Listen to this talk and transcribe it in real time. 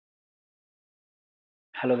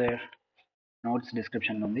Hello there. Notes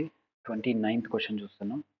description ఉంది 29th question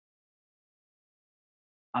చూస్తున్నాం.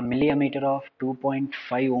 A milliammeter of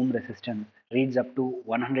 2.5 ohm resistance reads up to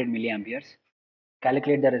 100 milliamperes.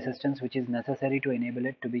 Calculate the resistance which is necessary to enable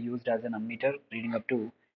it to be used as an ammeter reading up to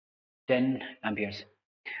 10 amperes.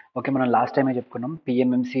 Okay, మనం last టైమే చెప్పుకున్నాం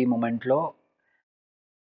PMMC మూమెంట్లో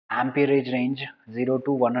ఆంపియరేజ్ range 0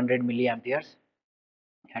 to 100 milli amperes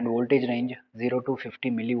and voltage range 0 to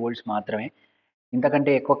 50 milli volts మాత్రమే.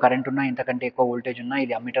 ఇంతకంటే ఎక్కువ current ఉన్నా, ఇంతకంటే ఎక్కువ వోల్టేజ్ ఉన్నా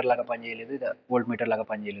ఇది అమ్మీటర్ లాగా పనిచేయలేదు, ఇది వోల్ట్ మీటర్ లాగా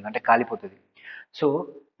పనిచేయలేదు, అంటే కాలిపోతుంది. సో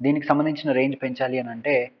దీనికి సంబంధించిన రేంజ్ పెంచాలి అని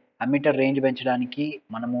అంటే అమ్మీటర్ రేంజ్ పెంచడానికి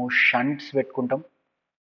మనము షంట్స్ పెట్టుకుంటాం,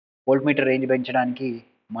 వోల్ట్ మీటర్ రేంజ్ పెంచడానికి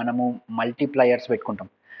మనము మల్టీప్లయర్స్ పెట్టుకుంటాం.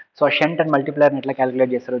 సో ఆ షంట్ అండ్ మల్టీప్లయర్ని ఎట్లా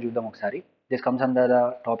క్యాలిక్యులేట్ చేస్తారో చూద్దాం ఒకసారి. This comes under the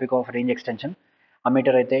topic of range extension.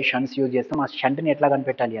 Ammeter అయితే షంట్స్ యూజ్ చేస్తాం. ఆ షంట్ని ఎట్లా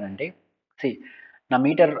కనిపెట్టాలి అని అంటే, నా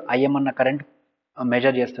మీటర్ ఐఎం అన్న కరెంట్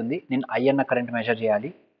మెజర్ చేస్తుంది, నేను ఐ అన్న కరెంట్ మెజర్ చేయాలి,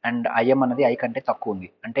 అండ్ ఐఎం అన్నది ఐ కంటే తక్కువ ఉంది,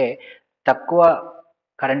 అంటే తక్కువ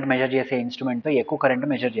కరెంట్ మెజర్ చేసే ఇన్స్ట్రుమెంట్తో ఎక్కువ కరెంట్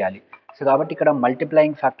మెజర్ చేయాలి. సో కాబట్టి ఇక్కడ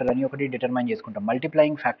మల్టిప్లయింగ్ ఫ్యాక్టర్ అని ఒకటి డిటర్మైన్ చేసుకుంటాం.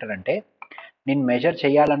 మల్టిప్లయింగ్ ఫ్యాక్టర్ అంటే నేను మెజర్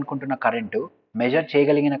చేయాలనుకుంటున్న కరెంటు మెజర్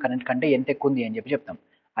చేయగలిగిన కరెంట్ కంటే ఎంత ఎక్కువ ఉంది అని చెప్పి చెప్తాం.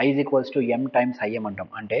 I is equals to M times IIM అంటాం.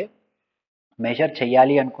 అంటే మెజర్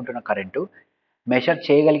చేయాలి అనుకుంటున్న కరెంటు మెజర్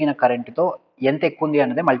చేయగలిగిన కరెంటుతో ఎంత ఎక్కువ ఉంది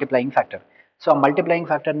అన్నదే మల్టిప్లయింగ్ ఫ్యాక్టర్. సో ఆ మల్టిప్లయింగ్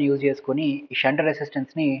ఫ్యాక్టర్ని యూజ్ చేసుకొని ఈ షంట్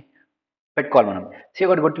రెసిస్టెన్స్ని పెట్టుకోవాలి మనం. సో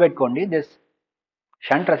ఒకటి గుర్తుపెట్టుకోండి, this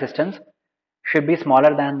shunt resistance should be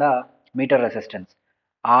smaller than the metre resistance.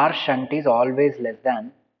 Are shunt is always less than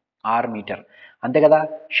R meter. అంతే కదా,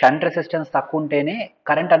 షంట్ రెసిస్టెన్స్ తక్కువ ఉంటేనే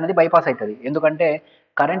కరెంట్ అనేది బైపాస్ అవుతుంది. ఎందుకంటే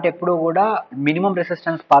కరెంట్ ఎప్పుడూ కూడా మినిమం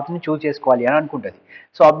రెసిస్టెన్స్ పాత్ని చూస్ చేసుకోవాలి అని అనుకుంటుంది.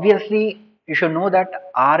 So obviously you should know that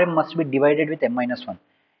RM must be divided with M-1.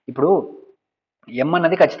 ఇప్పుడు ఎం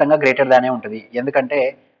అన్నది ఖచ్చితంగా గ్రేటర్ దానే ఉంటుంది, ఎందుకంటే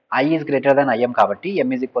I is greater than IIM కాబట్టి, ఎం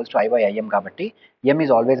is equals to I by IIM కాబట్టి ఎం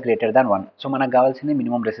is always greater than 1. So మనకు కావాల్సింది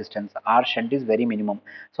minimum resistance. Are shunt is very minimum.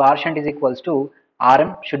 So are shunt is equals to RM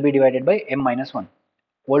should be divided by M-1.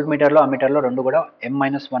 Volt మీటర్లో అమ్మీటర్లో రెండు కూడా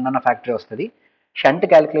M-1 అన్న factory వస్తుంది. Shunt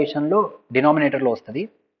క్యాలిక్యులేషన్లో డినామినేటర్లో వస్తుంది.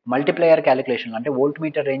 Multiplier calculation అంటే volt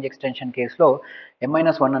meter range extension కేసులో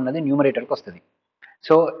M-1 అన్నది న్యూమరేటర్కి వస్తుంది.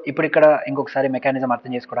 సో ఇప్పుడు ఇక్కడ ఇంకొకసారి మెకానిజం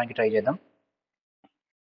అర్థం చేసుకోవడానికి ట్రై చేద్దాం.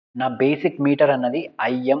 నా బేసిక్ మీటర్ అన్నది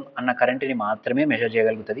ఐఎం అన్న కరెంట్ని మాత్రమే మెజర్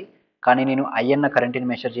చేయగలుగుతుంది, కానీ నేను ఐ అన్న కరెంట్ని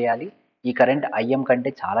మెజర్ చేయాలి. ఈ కరెంట్ ఐఎం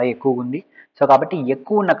కంటే చాలా ఎక్కువ ఉంది. సో కాబట్టి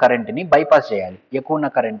ఎక్కువ ఉన్న కరెంట్ని బైపాస్ చేయాలి. ఎక్కువ ఉన్న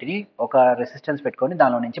కరెంట్ని ఒక రెసిస్టెన్స్ పెట్టుకొని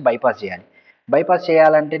దానిలో నుంచి బైపాస్ చేయాలి. బైపాస్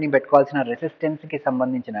చేయాలంటే నేను పెట్టుకోవాల్సిన రెసిస్టెన్స్కి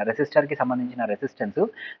సంబంధించిన రెసిస్టర్కి సంబంధించిన రెసిస్టెన్స్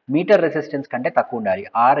మీటర్ రెసిస్టెన్స్ కంటే తక్కువ ఉండాలి.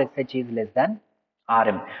 RSH is less than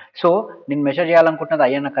RM. So నేను మెజర్ చేయాలనుకుంటున్నది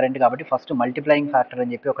ఐ అన్న కరెంట్ కాబట్టి ఫస్ట్ మల్టిప్లయింగ్ ఫ్యాక్టర్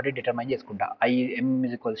అని చెప్పి ఒకటి డిటర్మైన్ చేసుకుంటా. IIM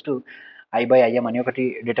is equals to I by IIM అని ఒకటి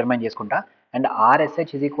డిటర్మైన్ చేసుకుంటా. And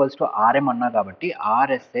RSH is equals to RM అన్నా కాబట్టి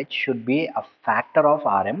RSH should be a factor of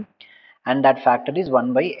RM and that factor is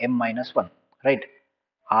 1 by M-1. Right,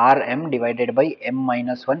 RM divided by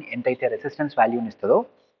M-1 ఎంతైతే resistance వాల్యూని ఇస్తుందో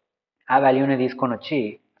ఆ వాల్యూని తీసుకొని వచ్చి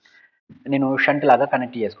నేను షంట్ లాగా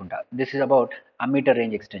కనెక్ట్ చేసుకుంటా. This is about ammeter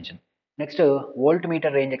range extension. Next volt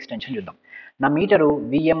meter range extension చూద్దాం. నా మీటరు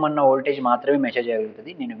విఎం అన్న వోల్టేజ్ మాత్రమే మెజర్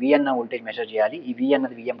చేయగలుగుతుంది. నేను వి అన్న వోల్టేజ్ మెజర్ చేయాలి. ఈ వి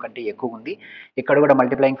అన్నది విఎం కంటే ఎక్కువ ఉంది. ఇక్కడ కూడా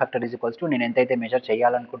multiplying factor is equals to నేను ఎంతైతే మెజర్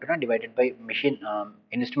చేయాలనుకుంటున్నా డివైడెడ్ బై మిషన్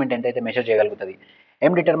ఇన్స్ట్రుమెంట్ ఎంతైతే మెజర్ చేయగలుగుతుంది.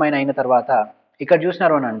 ఎం డిటర్మైన్ అయిన తర్వాత ఇక్కడ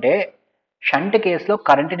చూసినారు అని అంటే షంట్ కేసులో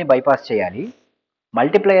కరెంట్ని బైపాస్ చేయాలి,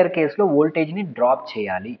 మల్టిప్లయర్ కేసులో వోల్టేజ్ని డ్రాప్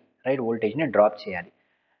చేయాలి. రైట్, వోల్టేజ్ని డ్రాప్ చేయాలి.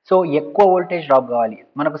 సో ఎక్కువ వోల్టేజ్ డ్రాప్ కావాలి,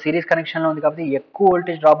 మనకు సిరీస్ కనెక్షన్లో ఉంది కాబట్టి ఎక్కువ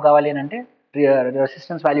వోల్టేజ్ డ్రాప్ కావాలి అని అంటే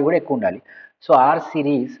రెసిస్టెన్స్ వాల్యూ కూడా ఎక్కువ ఉండాలి. సో ఆర్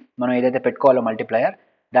సిరీస్ మనం ఏదైతే పెట్టుకోవాలో multiplier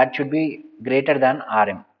that should be greater than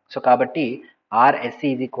RM. So కాబట్టి RSC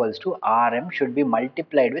is equals to RM should be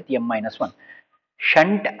multiplied with M-1.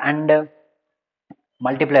 Shunt and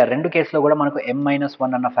multiplier రెండు కేసులో కూడా మనకు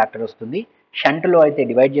M-1 అన్న ఫ్యాక్టర్ వస్తుంది. షంట్లో అయితే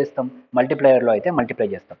డివైడ్ చేస్తాం, మల్టిప్లయర్లో అయితే మల్టిప్లై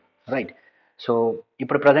చేస్తాం. రైట్, సో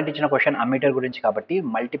ఇప్పుడు ప్రజెంట్ ఇచ్చిన క్వశ్చన్ అమ్మీటర్ గురించి కాబట్టి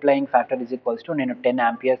multiplying factor is equals to నేను 10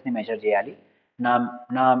 ఆంపియర్స్ని మెజర్ చేయాలి. నా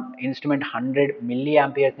నా ఇన్స్ట్రుమెంట్ 100 మిల్లీ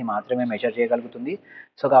ఆంపియర్స్ని మాత్రమే మెజర్ చేయగలుగుతుంది.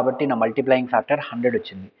 సో కాబట్టి నా మల్టిప్లయింగ్ ఫ్యాక్టర్ 100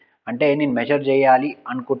 వచ్చింది. అంటే నేను మెజర్ చేయాలి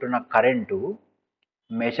అనుకుంటున్న కరెంటు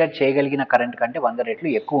మెజర్ చేయగలిగిన కరెంట్ కంటే 100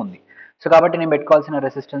 రెట్లు ఎక్కువ ఉంది. సో కాబట్టి నేను పెట్టుకోవాల్సిన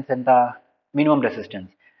రెసిస్టెన్స్ ఎంత? Minimum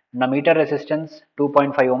resistance. నా మీటర్ రెసిస్టెన్స్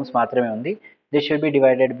 2.5 ohms మాత్రమే ఉంది. This should be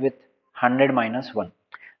divided with 100-1.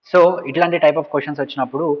 So ఇట్లాంటి టైప్ ఆఫ్ క్వశ్చన్స్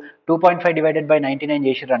వచ్చినప్పుడు 2.5 డివైడెడ్ బై 99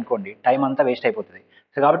 చేసిర్రు అనుకోండి, టైం అంతా వేస్ట్ అయిపోతుంది.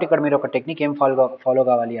 సో కాబట్టి ఇక్కడ మీరు ఒక టెక్నిక్ ఏం ఫాలో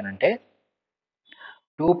కావాలి అని అంటే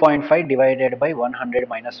 2.5 divided by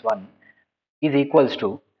 100-1 is equals to,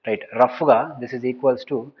 right, రఫ్గా దిస్ ఈజ్ ఈక్వల్స్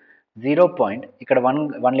టు 0. ఇక్కడ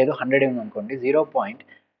 1 లేదు 100 ఉంది అనుకోండి,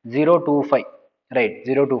 0.025 రైట్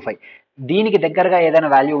 025. దీనికి దగ్గరగా ఏదైనా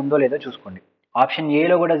వాల్యూ ఉందో లేదో చూసుకోండి. ఆప్షన్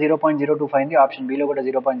ఏలో కూడా 0.025 ఉంది, ఆప్షన్ బిలో కూడా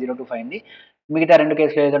 0.025 ఉంది. మిగతా రెండు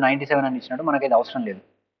కేసులు ఏదో 97 అని ఇచ్చినట్టు మనకి ఇది అవసరం లేదు.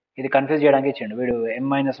 ఇది కన్ఫ్యూజ్ చేయడానికి ఇచ్చిండు వీడు.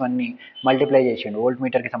 M-1ని మల్టిప్లై చేసిండు వోల్ట్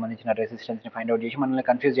మీటర్కి సంబంధించిన రెసిస్టెన్స్ని ఫైండ్ అవుట్ చేసి మనల్ని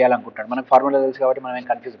కన్ఫ్యూజ్ చేయాలనుకుంటాడు. మనకు ఫార్ములా తెలుసు కాబట్టి మనం ఏం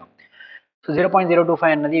కన్ఫ్యూజ్ కాం. సో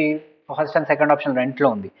 0.025 అన్నది ఫస్ట్ అండ్ సెకండ్ ఆప్షన్ రెంట్లో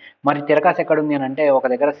ఉంది. మరి తిరకాసు ఎక్కడ ఉంది అని అంటే ఒక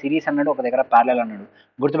దగ్గర సిరీస్ అన్నాడు, ఒక దగ్గర ప్యారలల్ అన్నాడు.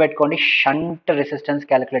 గుర్తుపెట్టుకోండి, షంట్ రెసిస్టెన్స్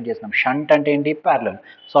క్యాలిక్యులేట్ చేస్తున్నాం. షంట్ అంటే ఏంటి? Parallel.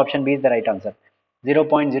 So option B is the right answer.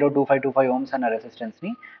 0.02525 Ohm's అన్న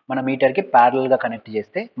రెసిస్టెన్స్ని మన మీటర్కి ప్యారలల్గా కనెక్ట్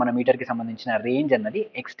చేస్తే మన మీటర్కి సంబంధించిన రేంజ్ అన్నది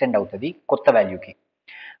ఎక్స్టెండ్ అవుతుంది కొత్త వాల్యూకి.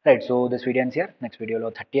 Right. So this video here. Next వీడియోలో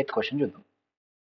 30th క్వశ్చన్ చూద్దాం.